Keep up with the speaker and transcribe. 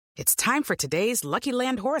It's time for today's Lucky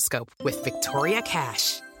Land horoscope with Victoria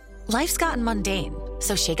Cash. Life's gotten mundane,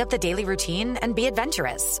 so shake up the daily routine and be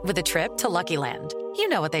adventurous with a trip to Lucky Land. You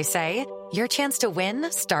know what they say, your chance to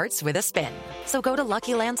win starts with a spin. So go to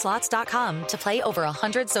LuckyLandSlots.com to play over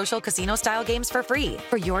 100 social casino-style games for free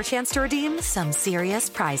for your chance to redeem some serious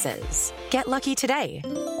prizes. Get lucky today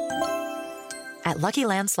at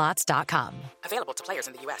LuckyLandSlots.com. Available to players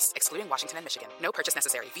in the U.S., excluding Washington and Michigan. No purchase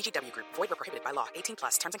necessary. VGW Group. Void where prohibited by law.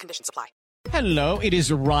 18+. Terms and conditions apply. Hello, it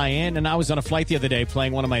is Ryan, and I was on a flight the other day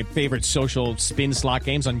playing one of my favorite social spin slot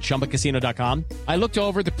games on ChumbaCasino.com. I looked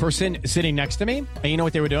over at the person sitting next to me, and you know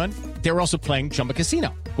what they were doing? They were also playing Chumba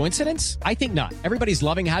Casino. Coincidence? I think not. Everybody's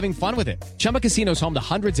loving having fun with it. Chumba Casino is home to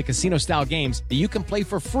hundreds of casino-style games that you can play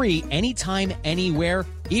for free anytime, anywhere,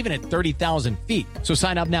 even at 30,000 feet. So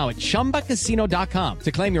sign up now at ChumbaCasino.com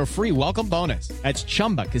to claim your free welcome bonus. That's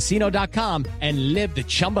ChumbaCasino.com and live the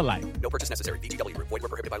Chumba life. No purchase necessary. VGW Group. Void where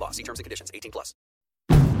prohibited by law. See terms and conditions. 18+.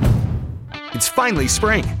 It's finally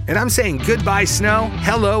spring, and I'm saying goodbye snow,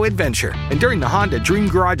 hello adventure. And during the Honda Dream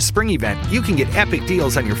Garage Spring Event, you can get epic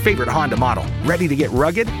deals on your favorite Honda model. Ready to get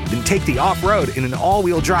rugged? Then take the off-road in an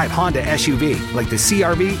all-wheel drive Honda SUV, like the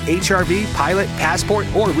CR-V, HR-V, Pilot, Passport,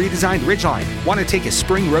 or redesigned Ridgeline. Want to take a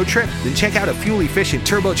spring road trip? Then check out a fuel-efficient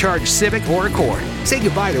turbocharged Civic or Accord. Say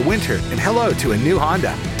goodbye to winter and hello to a new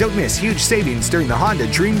Honda. Don't miss huge savings during the Honda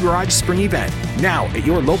Dream Garage Spring Event. Now at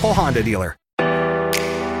your local Honda dealer.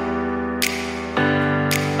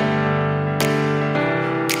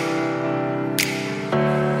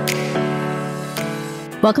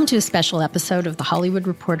 Welcome to a special episode of the Hollywood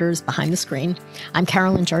Reporters Behind the Screen. I'm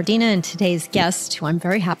Carolyn Jardina, and today's guest, who I'm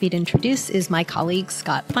very happy to introduce, is my colleague,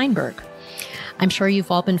 Scott Feinberg. I'm sure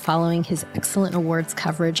you've all been following his excellent awards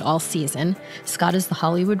coverage all season. Scott is the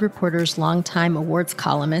Hollywood Reporter's longtime awards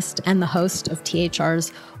columnist and the host of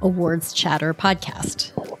THR's Awards Chatter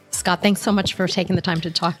podcast. Scott, thanks so much for taking the time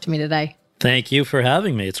to talk to me today. Thank you for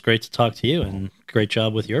having me. It's great to talk to you, and great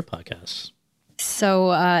job with your podcast.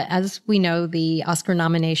 So as we know, the Oscar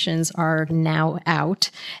nominations are now out,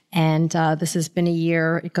 and this has been a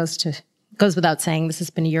year. It goes without saying, this has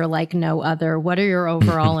been a year like no other. What are your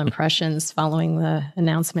overall impressions following the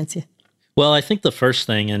announcements? Well, I think the first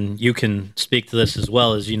thing, and you can speak to this as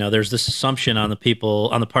well, is, there's this assumption on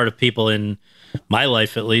the part of people in my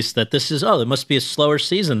life, at least, that this is, it must be a slower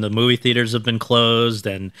season. The movie theaters have been closed,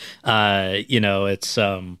 and it's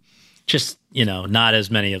just, not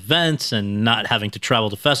as many events and not having to travel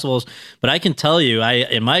to festivals. But I can tell you,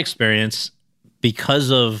 in my experience,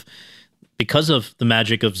 because of the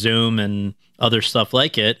magic of Zoom and other stuff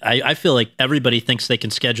like it, I feel like everybody thinks they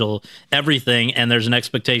can schedule everything, and there's an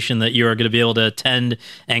expectation that you are going to be able to attend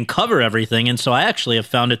and cover everything. And so I actually have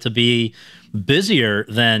found it to be busier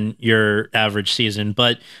than your average season,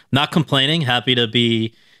 but not complaining, happy to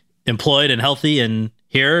be employed and healthy and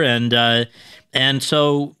here. And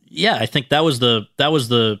so, yeah, I think that was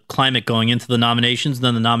the climate going into the nominations.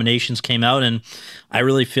 Then the nominations came out, and I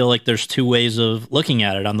really feel like there's two ways of looking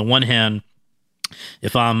at it. On the one hand,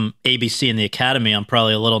 if I'm ABC and the Academy, I'm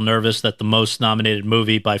probably a little nervous that the most nominated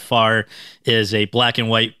movie by far is a black and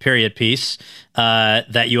white period piece,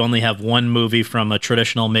 that you only have one movie from a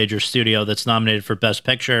traditional major studio that's nominated for Best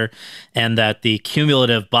Picture, and that the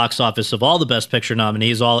cumulative box office of all the Best Picture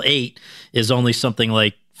nominees, all 8, is only something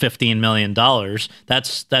like $15 million.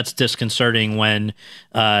 That's disconcerting when,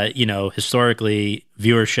 historically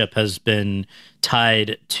viewership has been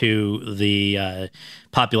tied to the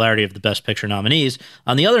popularity of the Best Picture nominees.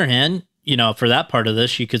 On the other hand, for that part of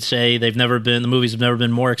this, you could say the movies have never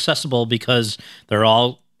been more accessible because they're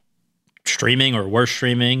all streaming or were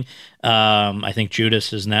streaming. I think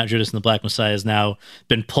Judas and the Black Messiah has now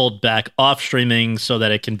been pulled back off streaming so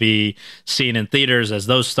that it can be seen in theaters as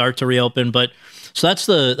those start to reopen. But so that's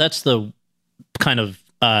the kind of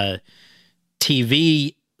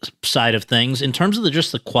TV side of things. In terms of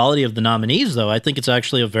just the quality of the nominees, though, I think it's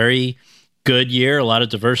actually a very good year. A lot of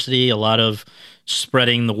diversity, a lot of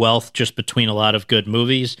spreading the wealth just between a lot of good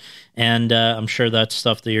movies, and I'm sure that's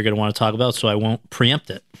stuff that you're going to want to talk about, so I won't preempt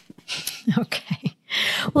it. Okay.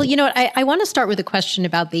 Well, you know what? I want to start with a question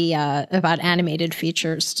about about animated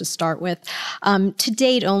features to start with. To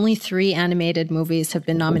date, only 3 animated movies have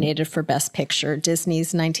been nominated for Best Picture: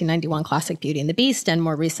 Disney's 1991 classic Beauty and the Beast, and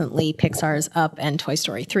more recently, Pixar's Up and Toy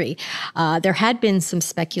Story 3. There had been some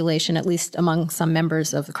speculation, at least among some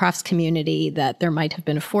members of the crafts community, that there might have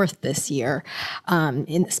been a 4th this year,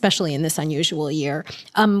 especially in this unusual year.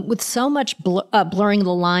 With so much blurring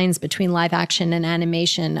the lines between live action and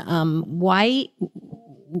animation,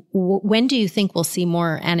 when do you think we'll see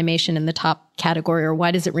more animation in the top category, or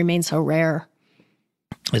why does it remain so rare?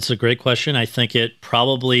 It's a great question. I think it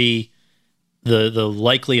probably the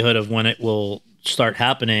likelihood of when it will start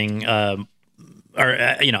happening,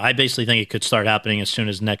 I basically think it could start happening as soon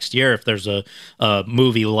as next year. If there's a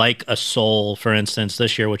movie like A Soul, for instance,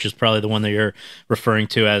 this year, which is probably the one that you're referring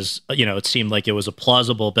to as, it seemed like it was a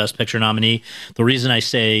plausible Best Picture nominee. The reason I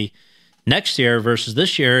say next year versus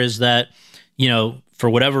this year is that, for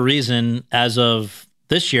whatever reason, as of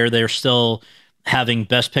this year, they're still having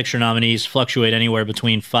Best Picture nominees fluctuate anywhere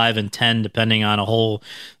between 5 and 10, depending on a whole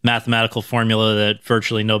mathematical formula that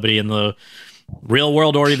virtually nobody in the real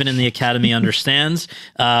world or even in the Academy understands.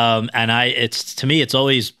 To me, it's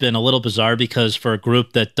always been a little bizarre because for a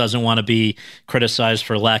group that doesn't want to be criticized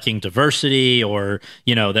for lacking diversity or,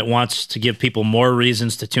 that wants to give people more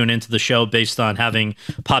reasons to tune into the show based on having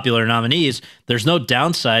popular nominees, there's no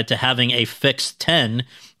downside to having a fixed 10,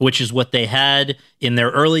 which is what they had in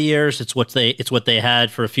their early years. It's what they had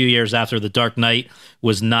for a few years after The Dark Knight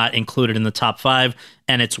was not included in the top 5.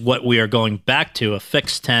 And it's what we are going back to, a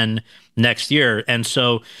fixed 10 next year. And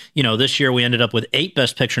so, this year we ended up with 8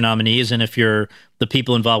 Best Picture nominees. And if you're the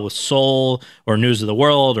people involved with Soul or News of the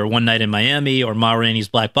World or One Night in Miami or Ma Rainey's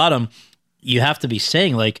Black Bottom, you have to be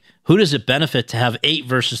saying, who does it benefit to have 8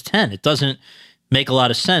 versus 10? It doesn't make a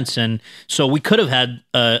lot of sense. And so we could have had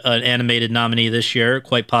an animated nominee this year,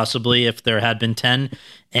 quite possibly, if there had been 10.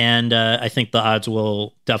 And I think the odds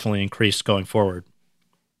will definitely increase going forward.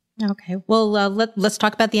 Okay, well, let's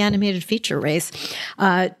talk about the animated feature race.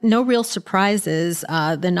 No real surprises.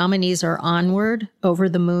 The nominees are Onward, Over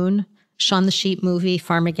the Moon, Shaun the Sheep movie,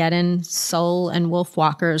 Farmageddon, Soul, and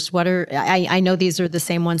Wolfwalkers. I know these are the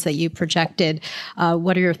same ones that you projected.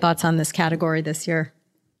 What are your thoughts on this category this year?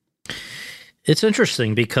 It's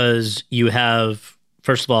interesting because you have,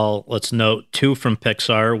 first of all, let's note 2 from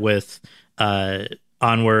Pixar with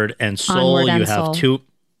Onward and Soul. Onward and you have Soul.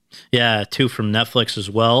 2 from Netflix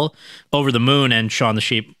as well, Over the Moon and Shaun the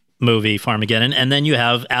Sheep movie, Farmageddon. And then you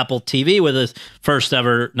have Apple TV with a first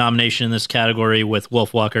ever nomination in this category with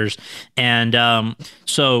Wolfwalkers. And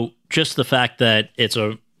so just the fact that it's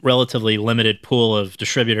a relatively limited pool of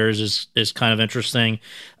distributors is kind of interesting.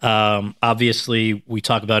 Obviously, we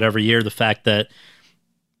talk about every year the fact that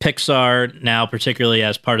Pixar, now particularly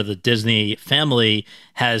as part of the Disney family,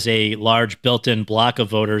 has a large built-in block of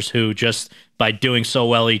voters who just by doing so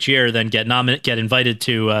well each year then get invited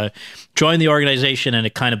to join the organization, and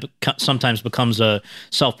it kind of sometimes becomes a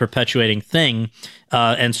self-perpetuating thing.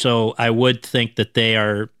 And so I would think that they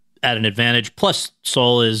are at an advantage. Plus,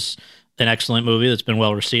 Soul is an excellent movie that's been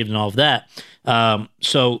well received and all of that.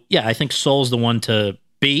 So yeah, I think Soul's the one to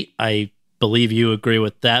beat. I believe you agree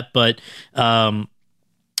with that, but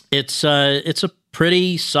it's a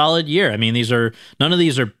pretty solid year. I mean, none of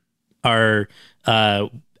these are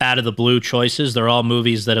out of the blue choices. They're all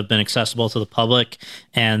movies that have been accessible to the public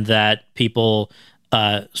and that people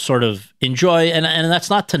sort of enjoy. And that's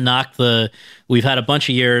not to knock we've had a bunch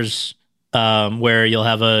of years where you'll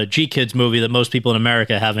have a G-Kids movie that most people in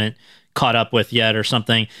America haven't caught up with yet or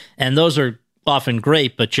something. And those are often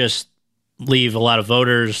great, but just leave a lot of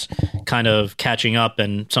voters kind of catching up,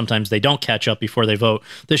 and sometimes they don't catch up before they vote.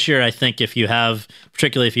 This year, I think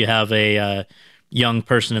particularly if you have a young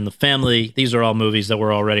person in the family, these are all movies that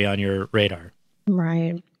were already on your radar.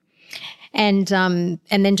 Right. And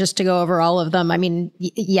then just to go over all of them, I mean,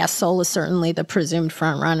 yes, Soul is certainly the presumed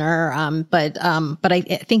front runner. But I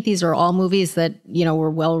think these are all movies that, were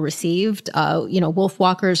well received.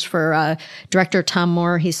 Wolfwalkers for director Tom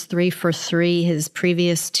Moore, he's 3 for 3. His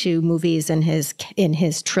previous 2 movies in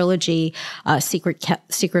his trilogy,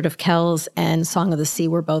 Secret of Kells and Song of the Sea,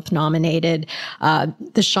 were both nominated.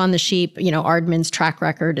 The Shaun the Sheep, Aardman's track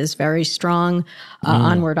record is very strong.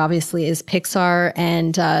 Onward obviously is Pixar,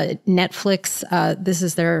 and Netflix. This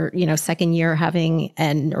is their second year having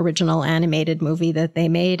an original animated movie that they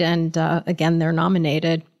made, and again they're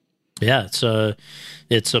nominated. Yeah, it's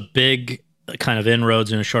a big kind of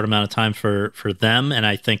inroads in a short amount of time for them, and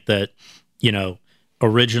I think that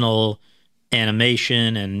original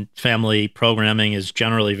animation and family programming is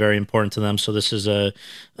generally very important to them. So this is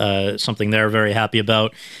something they're very happy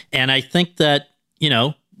about, and I think that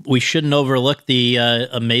we shouldn't overlook the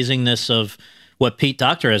amazingness of what Pete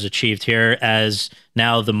Docter has achieved here as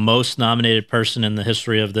now the most nominated person in the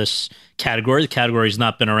history of this category. The category's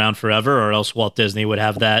not been around forever, or else Walt Disney would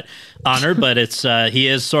have that honor. But he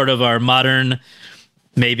is sort of our modern,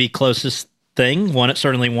 maybe closest thing.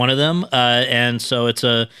 Certainly one of them, and so it's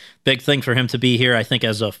a big thing for him to be here. I think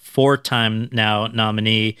as a 4-time now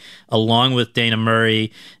nominee, along with Dana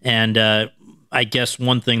Murray. And I guess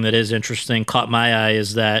one thing that is interesting, caught my eye,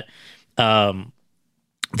 is that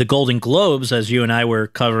the Golden Globes, as you and I were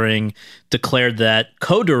covering, declared that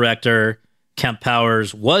co-director Kemp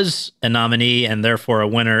Powers was a nominee and therefore a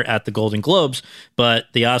winner at the Golden Globes, but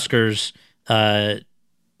the Oscars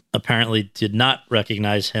apparently did not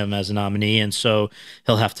recognize him as a nominee, and so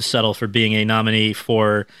he'll have to settle for being a nominee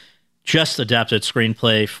for just adapted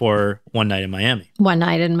screenplay for One Night in Miami. One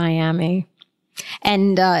Night in Miami.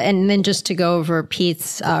 And then just to go over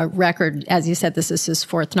Pete's record, as you said, this is his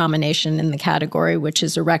 4th nomination in the category, which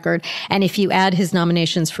is a record. And if you add his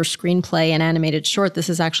nominations for screenplay and animated short, this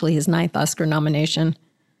is actually his 9th Oscar nomination.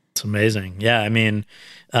 It's amazing. Yeah, I mean,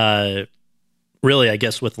 really, I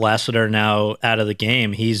guess with Lasseter now out of the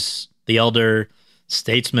game, he's the elder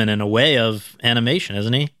statesman in a way of animation,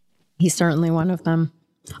 isn't he? He's certainly one of them.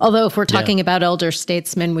 Although if we're talking about elder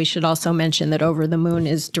statesmen, we should also mention that Over the Moon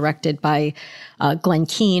is directed by Glenn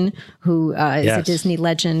Keane, who is a Disney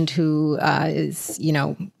legend who is,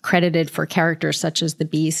 credited for characters such as the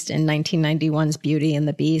Beast in 1991's Beauty and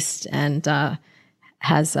the Beast, and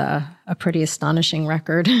has a pretty astonishing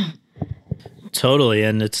record. Totally.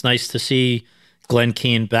 And it's nice to see Glenn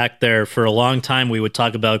Keane back there. For a long time, we would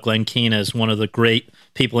talk about Glenn Keane as one of the great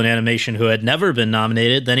people in animation who had never been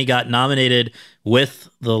nominated. Then he got nominated with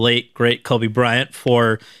the late, great Kobe Bryant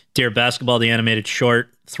for Dear Basketball, the animated short,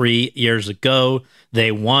 3 years ago.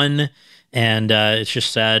 They won, and it's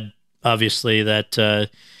just sad, obviously, that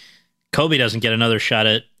Kobe doesn't get another shot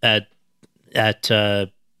at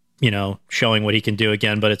showing what he can do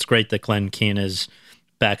again, but it's great that Glenn Keane is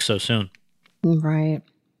back so soon. Right.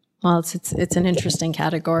 Well, it's an interesting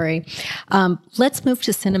category. Let's move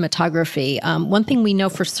to cinematography. One thing we know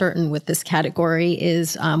for certain with this category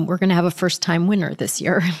is we're going to have a first-time winner this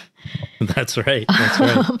year. That's right. That's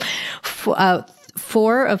right.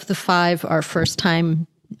 4 of the 5 are first-time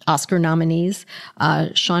Oscar nominees.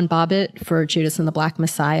 Sean Bobbitt for Judas and the Black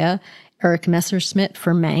Messiah, Eric Messerschmidt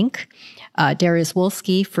for Mank, Darius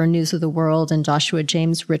Wolski for News of the World, and Joshua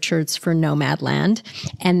James Richards for Nomadland.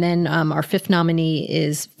 And then our 5th nominee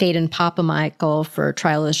is Phaedon Papamichael for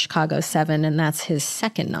Trial of Chicago 7, and that's his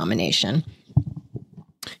 2nd nomination.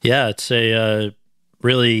 Yeah, it's a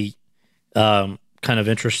really kind of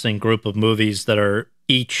interesting group of movies that are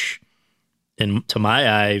each, to my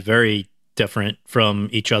eye, very different from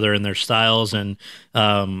each other in their styles and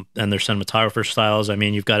their cinematographer styles. I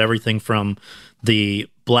mean, you've got everything from the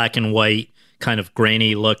black and white kind of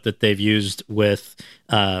grainy look that they've used with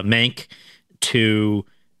Mank to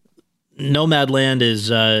Nomadland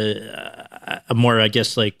is a more, I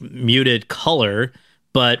guess, like muted color,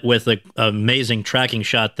 but with an amazing tracking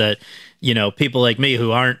shot that, people like me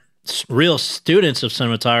who aren't real students of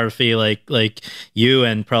cinematography like you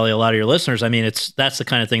and probably a lot of your listeners, I mean, that's the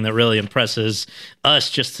kind of thing that really impresses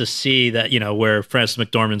us, just to see that, where Frances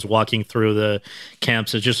McDormand's walking through the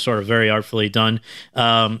camps is just sort of very artfully done.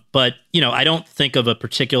 But, I don't think of a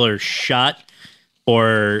particular shot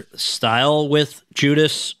or style with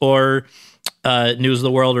Judas or News of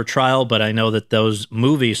the World or Trial, but I know that those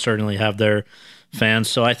movies certainly have their fans.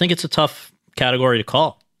 So I think it's a tough category to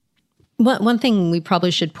call. One thing we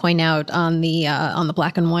probably should point out on the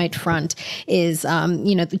black and white front is,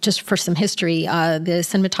 just for some history, the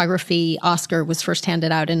cinematography Oscar was first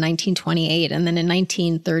handed out in 1928, and then in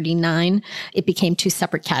 1939 it became 2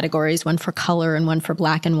 separate categories, one for color and one for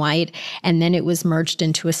black and white, and then it was merged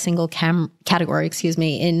into a single category,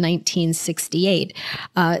 in 1968.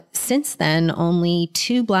 Since then, only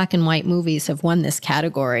 2 black and white movies have won this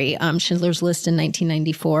category: Schindler's List in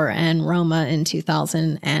 1994 and Roma in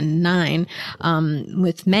 2009.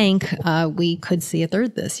 With Mank, we could see a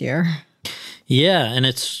 3rd this year. Yeah, and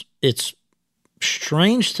it's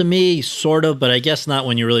strange to me, sort of, but I guess not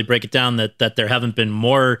when you really break it down, that there haven't been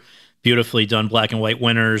more beautifully done black and white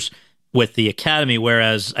winners with the Academy,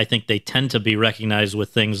 whereas I think they tend to be recognized with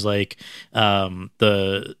things like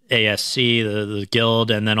the ASC, the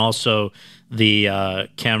Guild, and then also the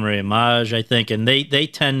Camera Image, I think. And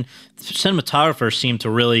cinematographers seem to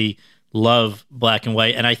really love black and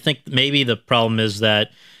white. And I think maybe the problem is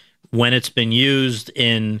that when it's been used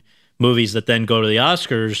in movies that then go to the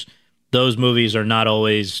Oscars, those movies are not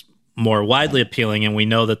always more widely appealing. And we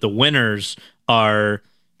know that the winners are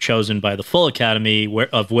chosen by the full Academy,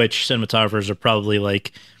 of which cinematographers are probably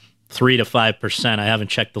like 3 to 5%. I haven't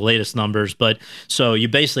checked the latest numbers, but so you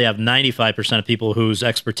basically have 95% of people whose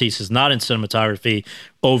expertise is not in cinematography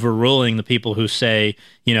overruling the people who say,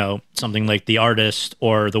 something like The Artist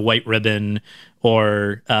or The White Ribbon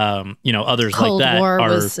or, others Cold like that. War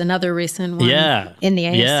was another recent one in the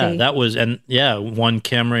ASC. Yeah, that was, won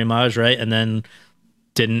Camera Image, right? And then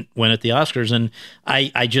didn't win at the Oscars. And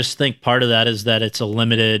I just think part of that is that it's a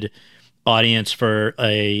limited audience for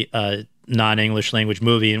a non-English language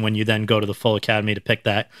movie, and when you then go to the full Academy to pick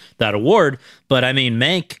that award. But I mean,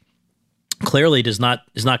 Mank clearly is not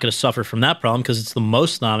going to suffer from that problem because it's the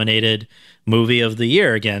most nominated movie of the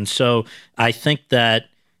year again. So I think that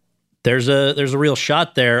there's a real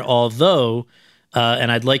shot there, although,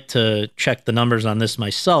 and I'd like to check the numbers on this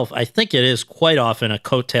myself, I think it is quite often a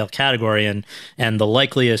coattail category, and the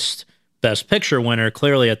likeliest Best Picture winner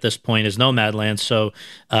clearly at this point is Nomadland. So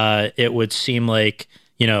it would seem like,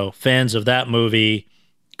 fans of that movie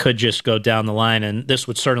could just go down the line, and this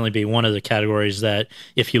would certainly be one of the categories that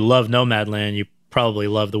if you love Nomadland, you probably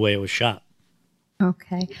love the way it was shot.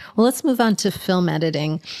 Okay. Well, let's move on to film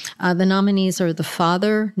editing. The nominees are The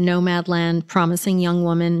Father, Nomadland, Promising Young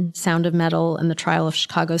Woman, Sound of Metal, and The Trial of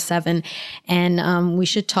Chicago 7. And we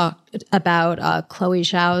should talk about Chloe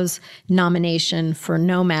Zhao's nomination for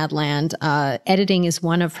Nomadland. Editing is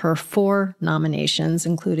one of her 4 nominations,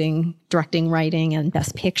 including directing, writing, and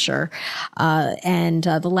Best Picture. And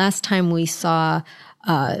the last time we saw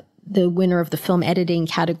the winner of the film editing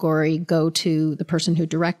category go to the person who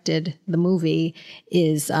directed the movie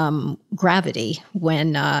is Gravity,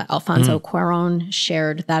 when Alfonso Cuarón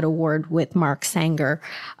shared that award with Mark Sanger.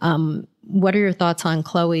 What are your thoughts on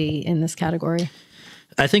Chloe in this category?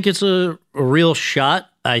 I think it's a real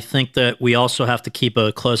shot. I think that we also have to keep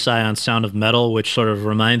a close eye on Sound of Metal, which sort of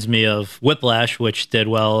reminds me of Whiplash, which did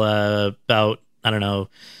well about,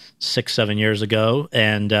 6-7 years ago.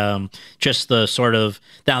 And just the sort of,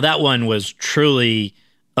 now that one was truly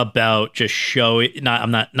about just showy,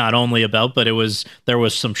 not only about, but there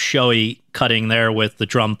was some showy cutting there with the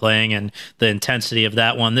drum playing and the intensity of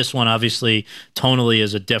that one. This one obviously tonally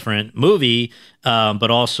is a different movie,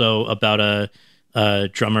 but also about a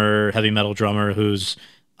drummer, heavy metal drummer, who's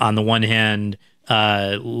on the one hand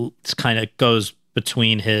kind of goes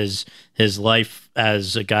between his life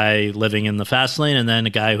as a guy living in the fast lane and then a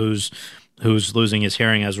guy who's losing his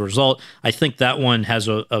hearing as a result. I think that one has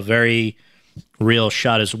a very real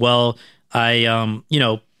shot as well. I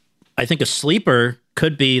think a sleeper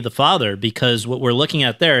could be The Father, because what we're looking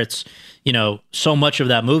at there, it's, so much of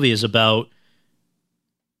that movie is about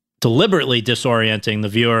deliberately disorienting the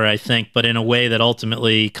viewer, I think, but in a way that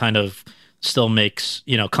ultimately kind of still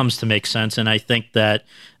comes to make sense. And I think that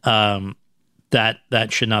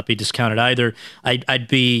that should not be discounted either. I'd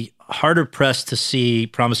be harder pressed to see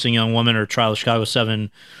Promising Young Woman or Trial of Chicago 7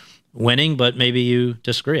 winning, but maybe you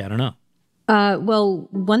disagree. I don't know. Well,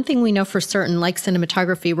 one thing we know for certain, like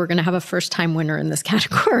cinematography, we're going to have a first-time winner in this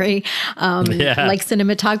category. Like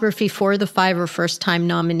cinematography, 4 of the 5 are first-time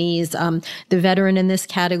nominees. The veteran in this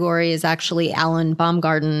category is actually Alan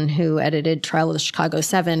Baumgarten, who edited Trial of Chicago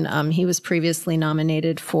 7. He was previously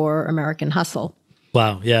nominated for American Hustle.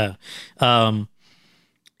 Wow, yeah. And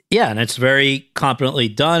it's very competently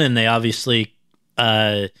done, and they obviously,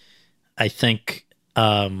 I think,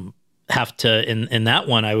 have to, in that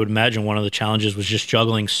one, I would imagine one of the challenges was just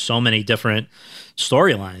juggling so many different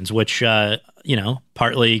storylines, which,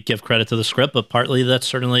 partly give credit to the script, but partly that's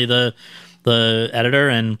certainly the editor.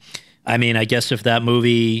 And I mean, I guess if that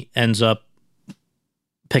movie ends up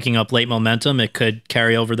picking up late momentum, it could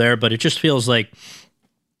carry over there, but it just feels like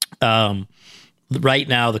right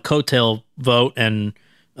now the coattail vote and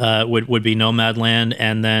would be Nomadland,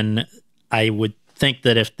 and then I would think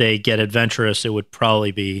that if they get adventurous, it would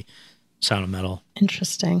probably be Sound of Metal.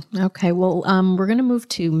 Interesting. Okay. Well, we're going to move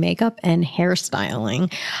to makeup and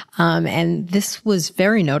hairstyling. And this was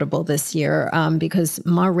very notable this year because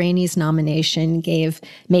Ma Rainey's nomination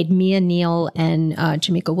made Mia Neal and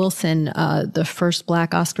Jamaica Wilson the first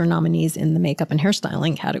Black Oscar nominees in the makeup and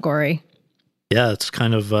hairstyling category. Yeah, it's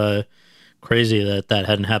kind of crazy that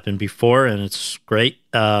hadn't happened before, and it's great.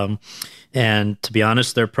 And to be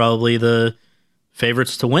honest, they're probably the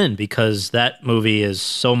favorites to win, because that movie is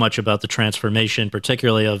so much about the transformation,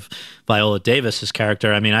 particularly of Viola Davis's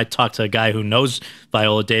character. I mean, I talked to a guy who knows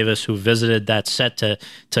Viola Davis, who visited that set to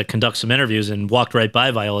conduct some interviews and walked right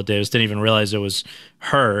by Viola Davis, didn't even realize it was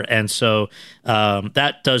her. And so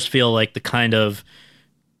that does feel like the kind of,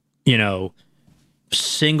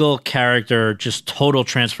 single character, just total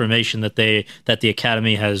transformation that the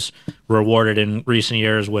Academy has rewarded in recent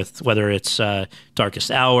years with, whether it's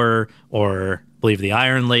Darkest Hour or I believe The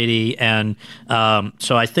Iron Lady. And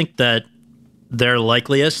so I think that they're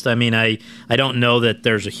likeliest. I mean, I don't know that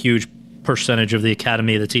there's a huge percentage of the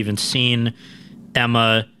Academy that's even seen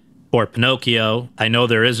Emma or Pinocchio. I know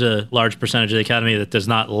there is a large percentage of the Academy that does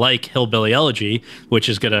not like Hillbilly Elegy, which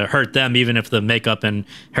is going to hurt them even if the makeup and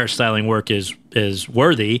hairstyling work is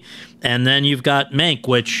worthy. And then you've got Mank,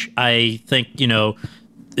 which I think,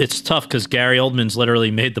 it's tough because Gary Oldman's literally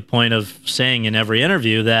made the point of saying in every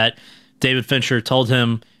interview that David Fincher told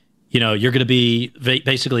him, you're going to be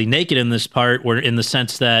basically naked in this part, or in the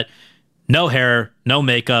sense that no hair, no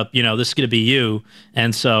makeup, this is going to be you.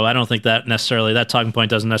 And so I don't think that talking point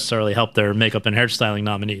doesn't necessarily help their makeup and hairstyling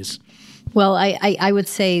nominees. Well, I would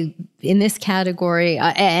say in this category,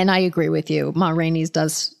 and I agree with you, Ma Rainey's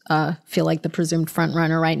does feel like the presumed front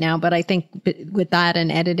runner right now. But I think with that and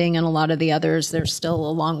editing and a lot of the others, there's still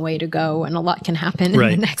a long way to go, and a lot can happen in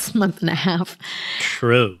the next month and a half.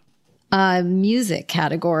 True. Music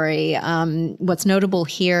category. What's notable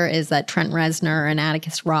here is that Trent Reznor and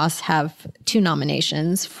Atticus Ross have 2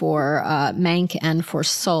 nominations for Mank and for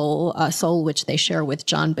Soul, Soul, which they share with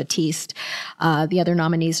Jon Batiste. The other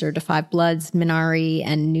nominees are Da 5 Bloods, Minari,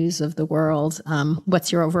 and News of the World.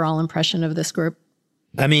 What's your overall impression of this group?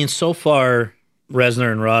 I mean, so far,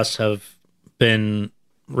 Reznor and Ross have been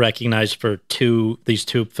recognized for these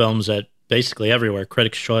two films at basically everywhere,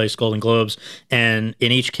 Critics' Choice, Golden Globes, and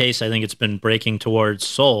in each case, I think it's been breaking towards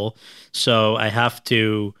Soul. So I have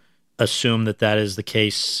to assume that is the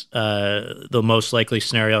case, the most likely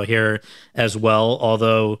scenario here as well.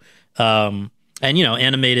 Although,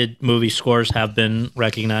 animated movie scores have been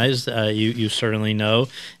recognized. You certainly know,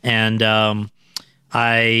 and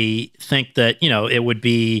I think that it would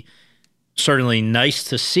be certainly nice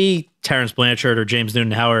to see Terrence Blanchard or James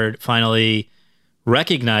Newton Howard finally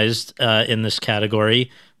recognized in this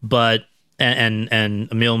category, but and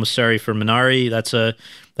Emil Mosseri for Minari, that's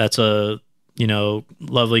a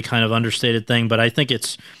lovely kind of understated thing, but I think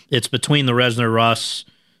it's between the Reznor Ross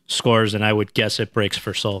scores, and I would guess it breaks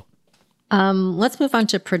for Soul. Let's move on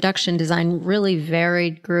to production design. Really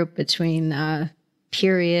varied group between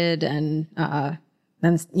period and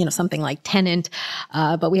something like Tenet.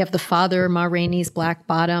 But we have The Father, Ma Rainey's Black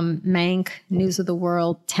Bottom, Mank, News of the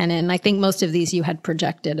World, Tenet. And I think most of these you had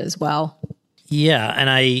projected as well. Yeah, and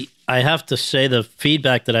I have to say the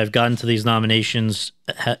feedback that I've gotten to these nominations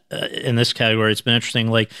in this category, it's been interesting.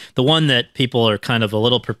 Like, the one that people are kind of a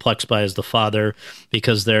little perplexed by is The Father,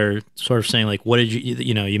 because they're sort of saying, like, what did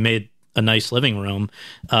you made a nice living room.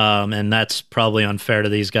 And that's probably unfair to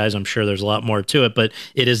these guys. I'm sure there's a lot more to it, but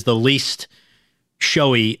it is the least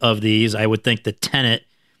showy of these. I would think that Tenet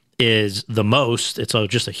is the most. It's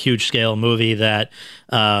just a huge scale movie that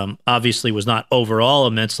obviously was not overall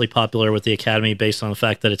immensely popular with the Academy, based on the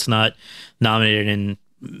fact that it's not nominated in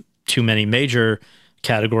too many major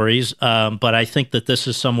categories. But I think that this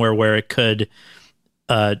is somewhere where it could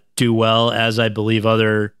do well, as I believe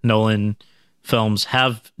other Nolan films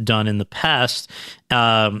have done in the past.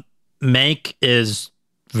 Mank is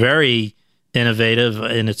very innovative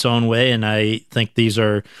in its own way, and I think these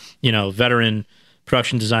are, veteran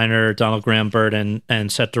production designer Donald Graham Burt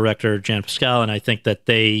and set director Jan Pascal, and I think that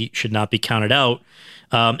they should not be counted out.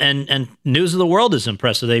 And News of the World is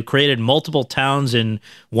impressive. They've created multiple towns in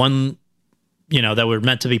one, that were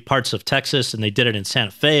meant to be parts of Texas, and they did it in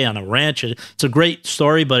Santa Fe on a ranch. It's a great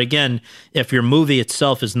story, but again, if your movie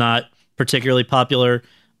itself is not particularly popular,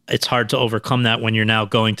 it's hard to overcome that when you're now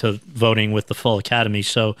going to voting with the full Academy.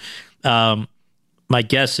 So my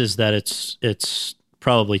guess is that it's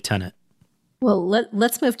probably Tenet. Well,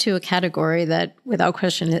 let's move to a category that, without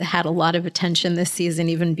question, had a lot of attention this season,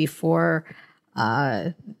 even before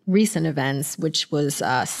recent events, which was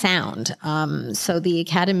sound. So the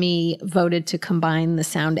Academy voted to combine the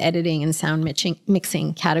sound editing and sound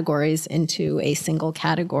mixing categories into a single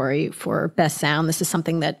category for Best Sound. This is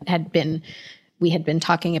something that we had been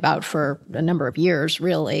talking about for a number of years,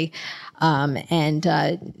 really. And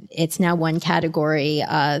it's now one category.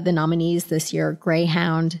 The nominees this year: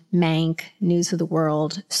 Greyhound, Mank, News of the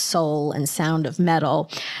World, Soul, and Sound of Metal.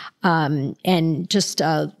 And just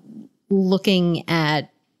looking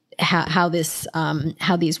at how these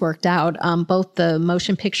worked out, both the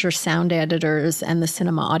Motion Picture Sound Editors and the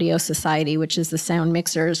Cinema Audio Society, which is the sound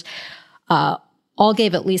mixers, all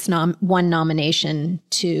gave at least one nomination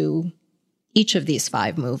to each of these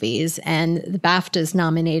 5 movies, and the BAFTA's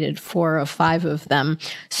nominated 4 of 5 of them.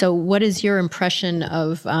 So what is your impression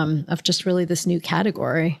of just really this new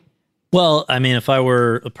category? Well, I mean, if I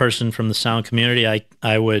were a person from the sound community,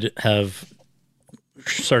 I would have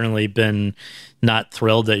certainly been not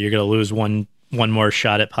thrilled that you're going to lose one more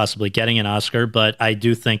shot at possibly getting an Oscar, but I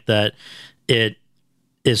do think that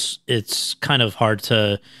it's kind of hard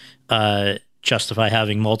to justify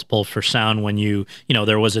having multiple for sound when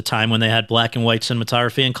there was a time when they had black and white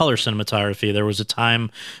cinematography and color cinematography. There was a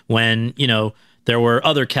time when, there were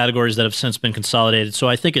other categories that have since been consolidated. So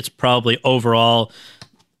I think it's probably overall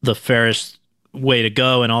the fairest way to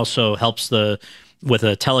go, and also helps with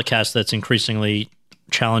a telecast that's increasingly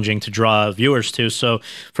challenging to draw viewers to. So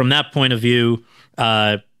from that point of view,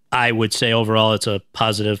 I I would say overall it's a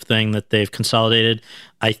positive thing that they've consolidated.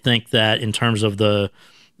 I think that in terms of the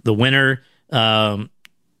winner, again,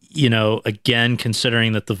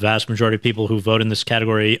 considering that the vast majority of people who vote in this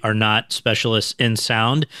category are not specialists in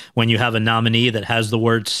sound, when you have a nominee that has the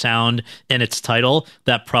word sound in its title,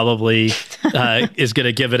 that probably is going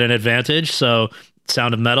to give it an advantage. So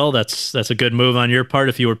Sound of Metal, that's a good move on your part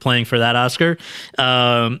if you were playing for that Oscar.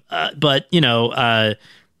 But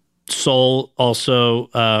Soul also,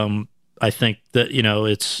 I think that,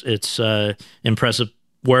 it's impressive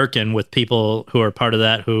work, and with people who are part of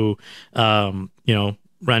that who,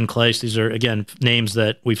 Ren Kleiss, these are, again, names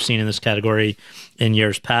that we've seen in this category in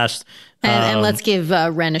years past. And let's give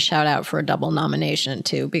Ren a shout out for a double nomination,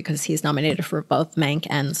 too, because he's nominated for both Mank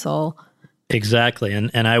and Soul. Exactly.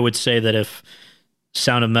 And I would say that if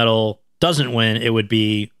Sound of Metal doesn't win, it would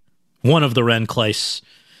be one of the Ren Kleiss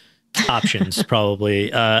options,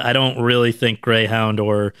 probably. I don't really think Greyhound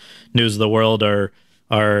or News of the World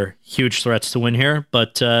are huge threats to win here,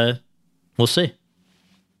 but we'll see.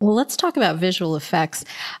 Well, let's talk about visual effects.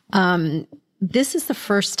 This is the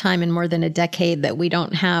first time in more than a decade that we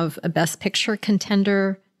don't have a Best Picture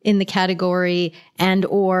contender in the category and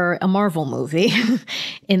or a Marvel movie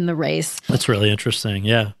in the race. That's really interesting,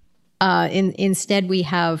 yeah. Instead, we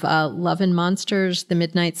have Love and Monsters, The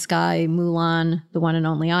Midnight Sky, Mulan, The One and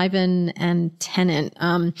Only Ivan, and Tenet.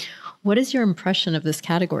 What is your impression of this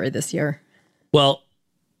category this year? Well,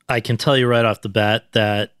 I can tell you right off the bat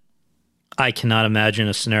that I cannot imagine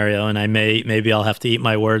a scenario, and maybe I'll have to eat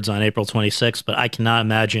my words on April 26th, but I cannot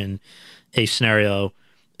imagine a scenario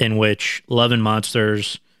in which Love and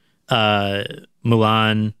Monsters,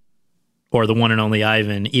 Mulan, or The One and Only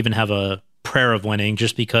Ivan even have a prayer of winning,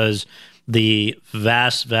 just because the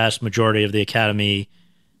vast, vast majority of the Academy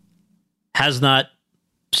has not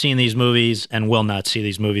seen these movies and will not see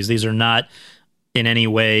these movies. These are not in any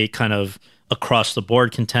way kind of across the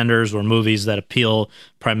board contenders or movies that appeal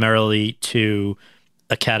primarily to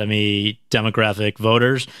Academy demographic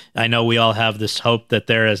voters. I know we all have this hope that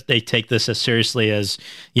they take this as seriously as,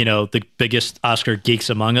 the biggest Oscar geeks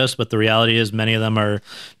among us, but the reality is many of them are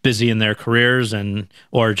busy in their careers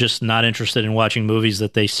or just not interested in watching movies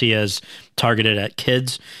that they see as targeted at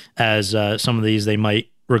kids, as some of these they might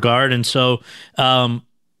regard. And so,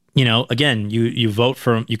 again, you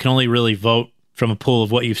can only really vote from a pool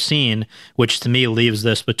of what you've seen, which to me leaves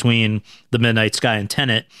this between The Midnight Sky and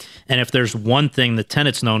Tenet. And if there's one thing that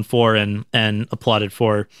Tenet's known for and applauded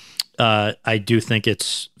for, I do think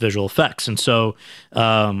it's visual effects. And so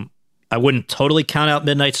I wouldn't totally count out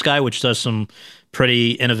Midnight Sky, which does some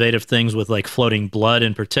pretty innovative things with like floating blood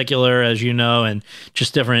in particular, as you know, and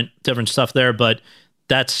just different stuff there. But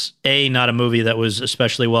that's A, not a movie that was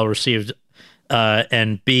especially well received,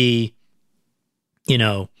 and B,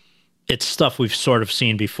 it's stuff we've sort of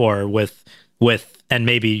seen before with, and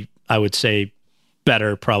maybe I would say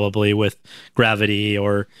better probably with Gravity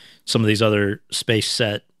or some of these other space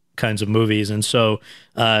set kinds of movies. And so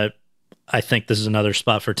I think this is another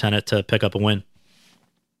spot for Tenet to pick up a win.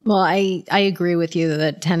 Well, I agree with you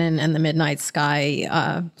that Tenet and The Midnight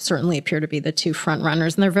Sky certainly appear to be the two front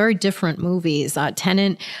runners, and they're very different movies.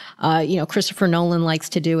 Tenet, Christopher Nolan likes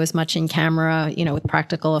to do as much in camera, with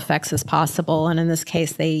practical effects as possible, and in this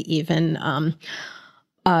case, they even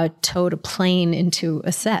towed a plane into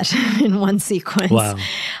a set in one sequence. Wow!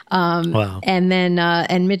 Wow! And then,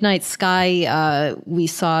 and Midnight Sky, we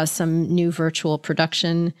saw some new virtual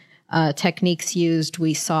production techniques used.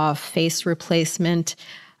 We saw face replacement.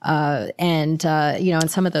 And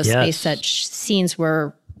some of those space set scenes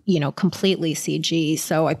were, completely CG.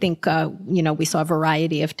 So I think, we saw a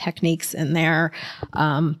variety of techniques in there.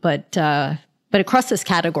 But across this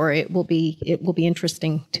category, it will be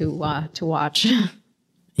interesting to watch.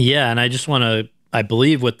 Yeah. And I just I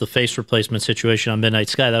believe with the face replacement situation on Midnight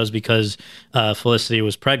Sky, that was because Felicity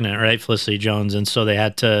was pregnant, right? Felicity Jones. And so they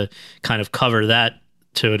had to kind of cover that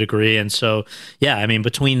to a degree. And so, yeah, I mean,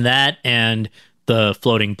 between that and the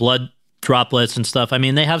floating blood droplets and stuff, I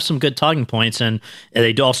mean, they have some good talking points, and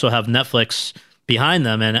they do also have Netflix behind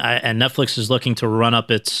them, and Netflix is looking to run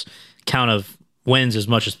up its count of wins as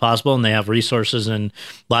much as possible, and they have resources and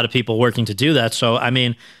a lot of people working to do that. So, I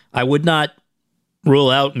mean, I would not rule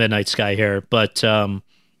out Midnight Sky here, but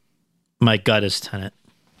my gut is Tenet.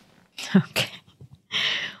 Okay.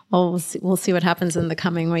 Well, we'll see what happens in the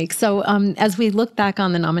coming week. So as we look back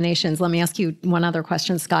on the nominations, let me ask you one other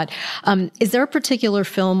question, Scott. Is there a particular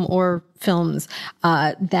film or films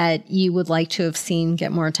that you would like to have seen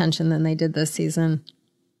get more attention than they did this season?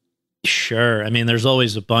 Sure. I mean, there's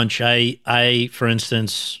always a bunch. I for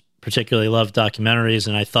instance, particularly love documentaries,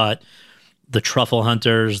 and I thought the Truffle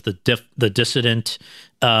Hunters, the Dissident.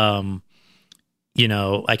 I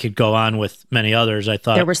could go on with many others. I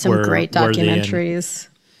thought there were some great documentaries.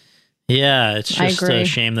 Yeah, it's just a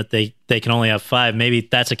shame that they can only have 5. Maybe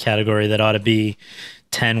that's a category that ought to be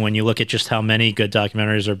 10 when you look at just how many good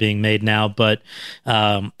documentaries are being made now. But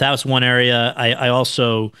that was one area. I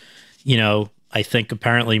also, I think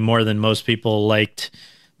apparently more than most people liked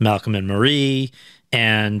Malcolm and Marie.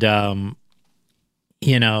 And, I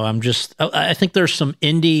think there's some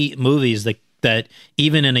indie movies that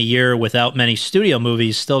even in a year without many studio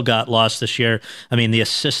movies still got lost this year. I mean, The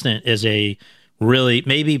Assistant is a really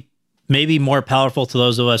maybe more powerful to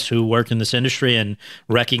those of us who work in this industry and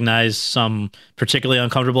recognize some particularly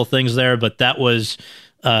uncomfortable things there. But that was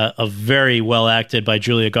a very well acted by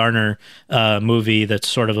Julia Garner movie that's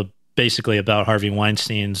sort of basically about Harvey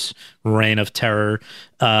Weinstein's reign of terror.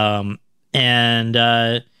 There's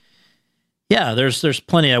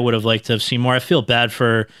plenty I would have liked to have seen more. I feel bad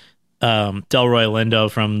for Delroy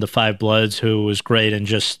Lindo from The Five Bloods, who was great and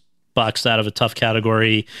just boxed out of a tough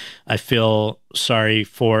category. I feel sorry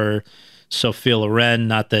for Sophia Loren.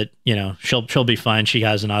 Not that, she'll be fine. She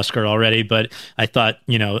has an Oscar already, but I thought,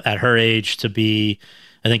 at her age to be,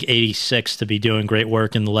 I think 86, to be doing great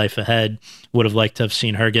work in The Life Ahead, would have liked to have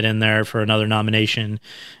seen her get in there for another nomination.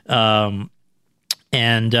 The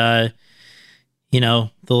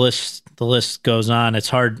list goes on. It's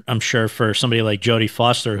hard, I'm sure, for somebody like Jodie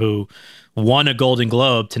Foster, who won a Golden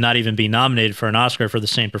Globe, to not even be nominated for an Oscar for the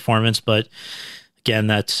same performance. But again,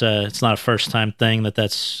 that's it's not a first-time thing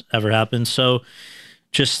that's ever happened. So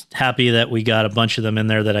just happy that we got a bunch of them in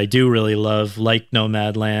there that I do really love, like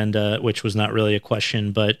Nomadland, which was not really a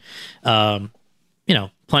question, but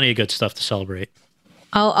plenty of good stuff to celebrate.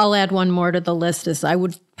 I'll add one more to the list. Is I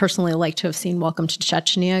would personally like to have seen Welcome to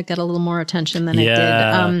Chechnya get a little more attention than it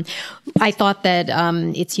did. I thought that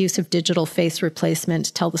its use of digital face replacement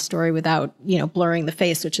to tell the story without, blurring the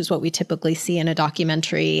face, which is what we typically see in a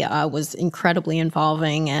documentary, was incredibly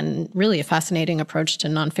involving and really a fascinating approach to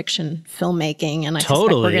nonfiction filmmaking. And I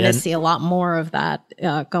suspect we're going to see a lot more of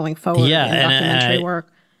that going forward in documentary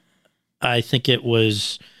work. I think it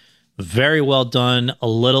was very well done, a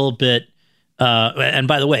little bit. And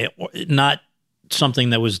by the way, not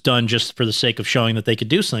something that was done just for the sake of showing that they could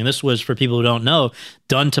do something. This was, for people who don't know,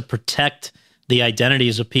 done to protect the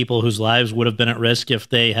identities of people whose lives would have been at risk if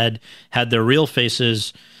they had their real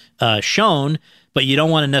faces shown. But you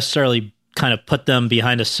don't want to necessarily kind of put them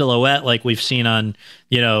behind a silhouette like we've seen on,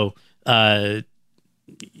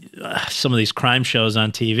 some of these crime shows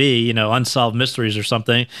on TV, Unsolved Mysteries or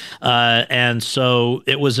something. And so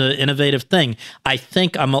it was an innovative thing. I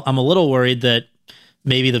think I'm a little worried that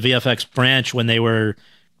maybe the VFX branch, when they were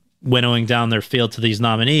winnowing down their field to these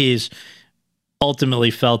nominees, ultimately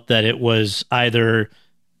felt that it was either,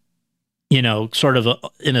 sort of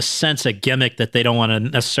in a sense, a gimmick that they don't want to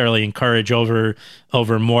necessarily encourage over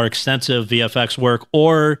more extensive VFX work,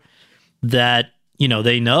 or that,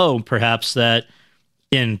 they know perhaps that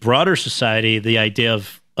in broader society, the idea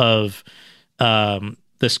of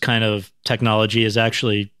this kind of technology is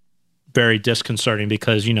actually very disconcerting,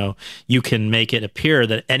 because, you can make it appear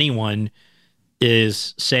that anyone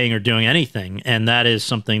is saying or doing anything. And that is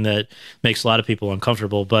something that makes a lot of people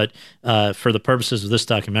uncomfortable. But for the purposes of this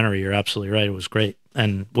documentary, you're absolutely right. It was great,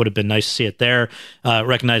 and would have been nice to see it there,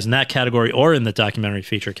 recognized in that category or in the documentary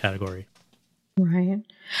feature category. Right.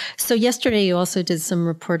 So yesterday you also did some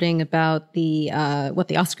reporting about the what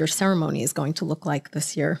the Oscar ceremony is going to look like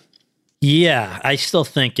this year. Yeah, I still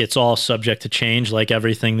think it's all subject to change, like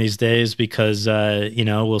everything these days, because,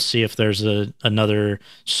 we'll see if there's another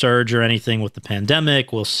surge or anything with the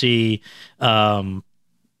pandemic. We'll see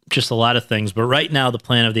just a lot of things. But right now, the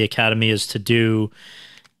plan of the Academy is to do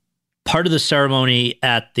part of the ceremony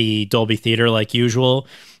at the Dolby Theater like usual,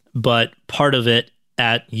 but part of it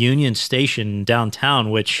at Union Station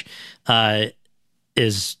downtown, which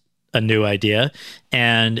is a new idea.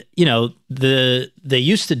 And, they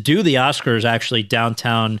used to do the Oscars actually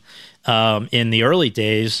downtown in the early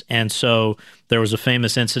days. And so there was a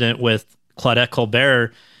famous incident with Claudette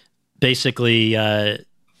Colbert basically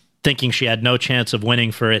thinking she had no chance of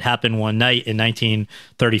winning for It Happened One Night in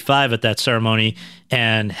 1935 at that ceremony,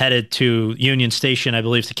 and headed to Union Station, I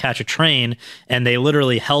believe, to catch a train. And they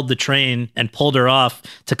literally held the train and pulled her off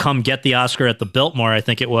to come get the Oscar at the Biltmore, I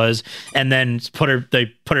think it was, and then they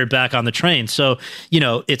put her back on the train. So,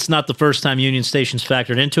 it's not the first time Union Station's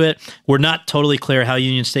factored into it. We're not totally clear how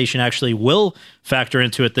Union Station actually will factor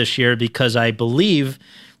into it this year, because I believe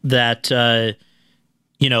that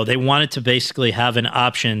they wanted to basically have an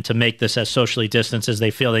option to make this as socially distanced as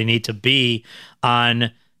they feel they need to be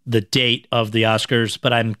on the date of the Oscars,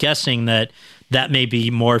 but I'm guessing that may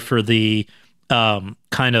be more for the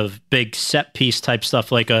kind of big set piece type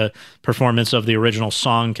stuff, like a performance of the original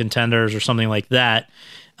song contenders or something like that.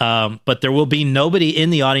 But there will be nobody in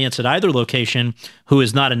the audience at either location who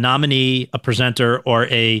is not a nominee, a presenter, or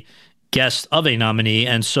a guest of a nominee.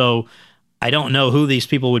 And so I don't know who these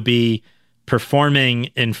people would be performing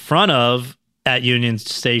in front of at Union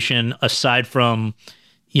Station, aside from,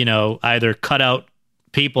 either cutout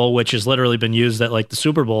people, which has literally been used at like the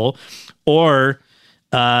Super Bowl, or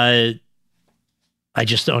I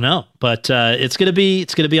just don't know. But it's gonna be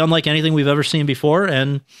unlike anything we've ever seen before,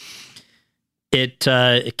 and it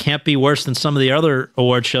can't be worse than some of the other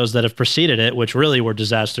award shows that have preceded it, which really were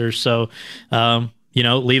disasters. So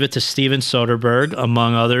leave it to Steven Soderbergh,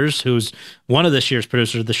 among others, who's one of this year's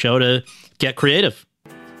producers of the show, to get creative.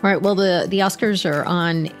 All right. Well, the Oscars are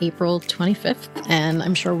on April 25th, and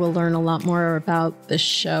I'm sure we'll learn a lot more about the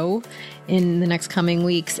show in the next coming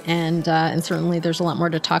weeks. And certainly there's a lot more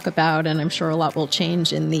to talk about, and I'm sure a lot will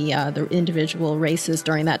change in the individual races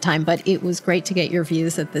during that time. But it was great to get your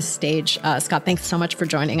views at this stage. Scott, thanks so much for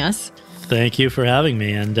joining us. Thank you for having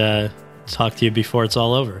me, and talk to you before it's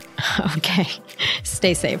all over. Okay.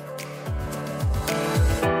 Stay safe.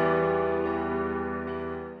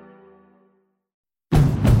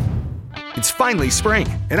 It's finally spring,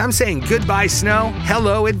 and I'm saying goodbye snow,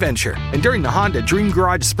 hello adventure. And during the Honda Dream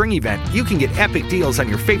Garage Spring Event, you can get epic deals on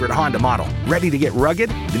your favorite Honda model. Ready to get rugged?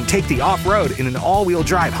 Then take the off-road in an all-wheel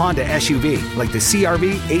drive Honda SUV, like the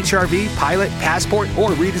CR-V, HR-V, Pilot, Passport, or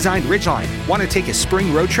redesigned Ridgeline. Want to take a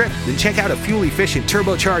spring road trip? Then check out a fuel-efficient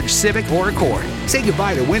turbocharged Civic or Accord. Say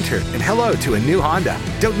goodbye to winter and hello to a new Honda.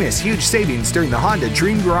 Don't miss huge savings during the Honda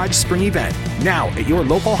Dream Garage Spring Event, now at your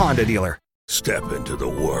local Honda dealer. Step into the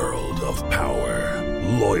world of power,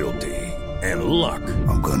 loyalty, and luck.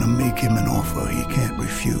 I'm gonna make him an offer he can't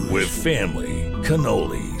refuse. With family,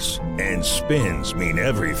 cannolis, and spins mean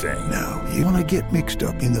everything. Now, you wanna get mixed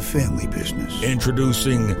up in the family business.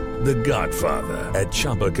 Introducing The Godfather at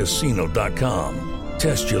ChumbaCasino.com.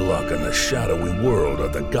 Test your luck in the shadowy world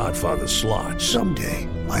of The Godfather slot. Someday,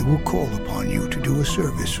 I will call upon you to do a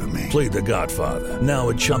service for me. Play The Godfather, now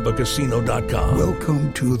at ChumbaCasino.com.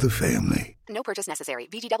 Welcome to the family. No purchase necessary.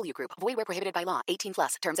 VGW Group. Void where prohibited by law.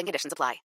 18+. Terms and conditions apply.